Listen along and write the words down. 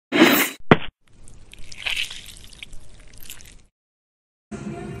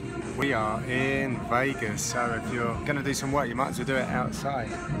We are in Vegas, so if you're going to do some work, you might as well do it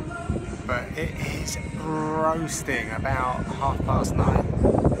outside. But it is roasting about 9:30.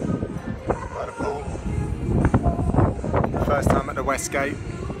 By the pool. First time at the Westgate.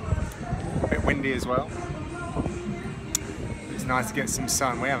 A bit windy as well. It's nice to get some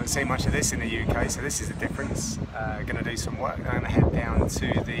sun. We haven't seen much of this in the UK, so this is a difference. Going to do some work. I'm going to head down to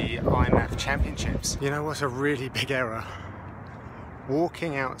the IMF Championships. You know what's a really big error?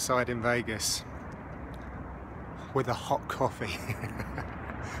 Walking outside in Vegas with a hot coffee.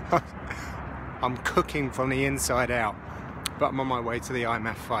 I'm cooking from the inside out, but I'm on my way to the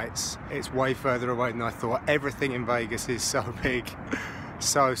IMF fights. It's way further away than I thought. Everything in Vegas is so big,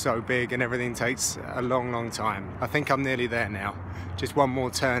 so big, and everything takes a long time. I think I'm nearly there now. Just one more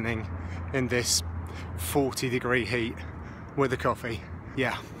turning in this 40-degree heat with a coffee.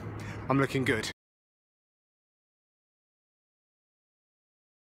 Yeah, I'm looking good.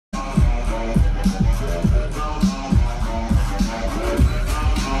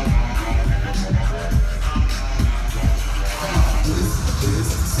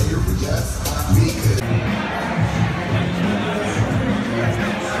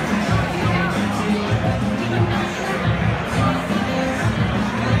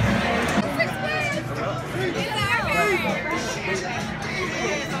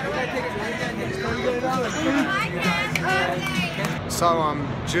 So I'm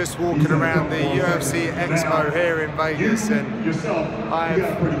just walking around the UFC Expo here in Vegas, and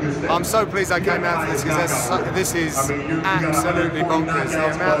I'm so pleased I came out to this because this is absolutely bonkers.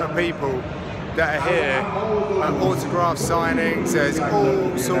 The amount of people that are here, autograph signings, there's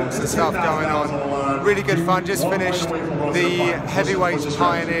all sorts of stuff going on. Really good fun. Just finished the Heavyweight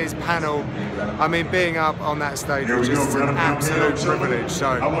Pioneers panel. I mean, being up on that stage was just an absolute privilege.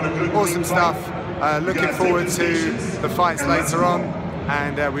 So awesome stuff. Looking forward to the fights later on,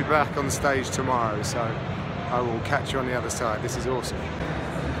 and we'll be back on the stage tomorrow. So I will catch you on the other side. This is awesome.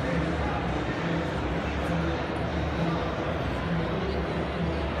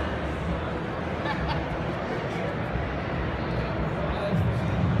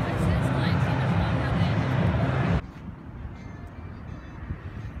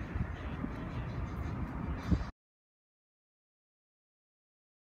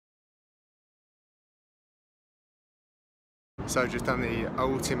 So just done the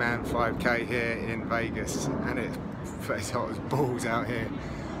Ultiman 5K here in Vegas, and it's hot as balls out here.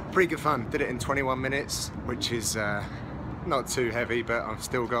 Pretty good fun. Did it in 21 minutes, which is not too heavy, but I've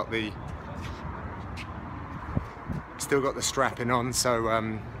still got the strapping on.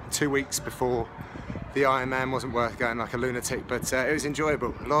 So 2 weeks before the Ironman wasn't worth going like a lunatic, but it was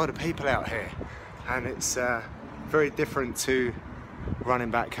enjoyable. A lot of people out here, and it's very different to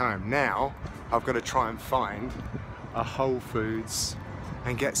running back home. Now I've got to try and find a Whole Foods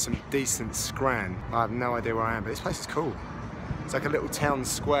and get some decent scran. I have no idea where I am, but this place is cool. It's like a little town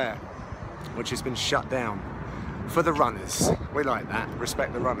square which has been shut down for the runners. We like that,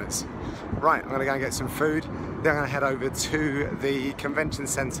 respect the runners. Right, I'm gonna go and get some food, then I'm gonna head over to the convention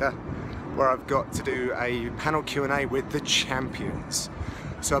center where I've got to do a panel Q&A with the champions.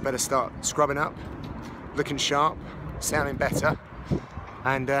 So I better start scrubbing up, looking sharp, sounding better,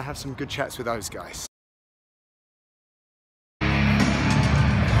 and have some good chats with those guys.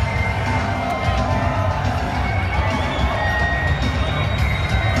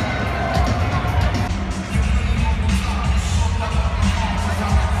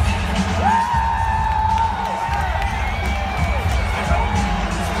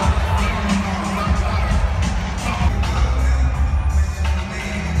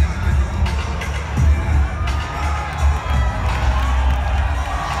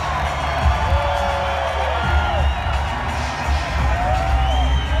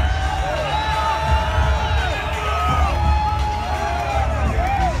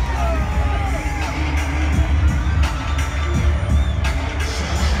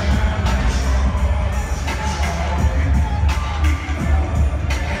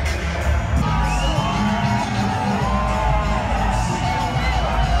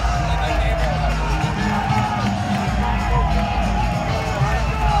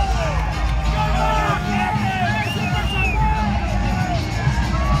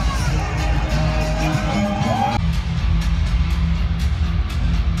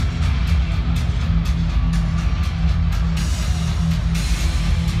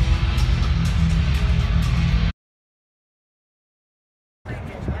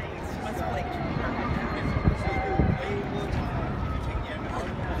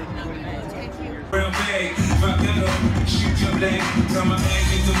 Tell my man,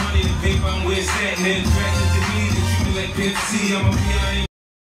 get the money, the paper I'm with, sitting there, attracted to me, the truth like Pimp C, I'm a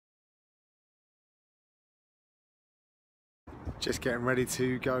Just getting ready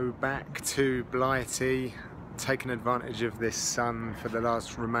to go back to Blighty, taking advantage of this sun for the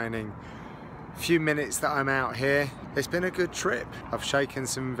last remaining few minutes that I'm out here. It's been a good trip. I've shaken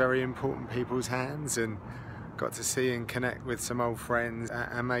some very important people's hands and got to see and connect with some old friends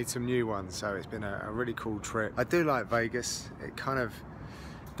and made some new ones, so it's been a really cool trip. I do like Vegas. It kind of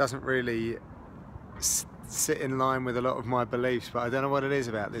doesn't really sit in line with a lot of my beliefs, but I don't know what it is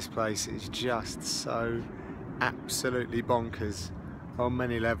about this place. It's just so absolutely bonkers on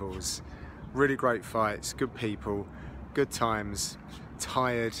many levels. Really great fights, good people, good times,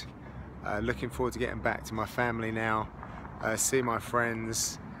 tired, looking forward to getting back to my family now, see my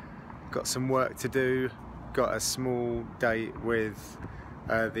friends, got some work to do, got a small date with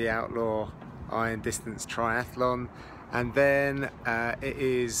the Outlaw Iron Distance Triathlon, and then it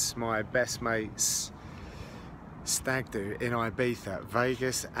is my best mate's stag do in Ibiza.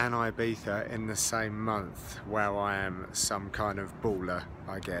 Vegas and Ibiza in the same month. Wow, I am some kind of baller,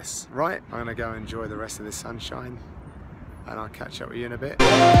 I guess. Right, I'm gonna go enjoy the rest of the sunshine and I'll catch up with you in a bit.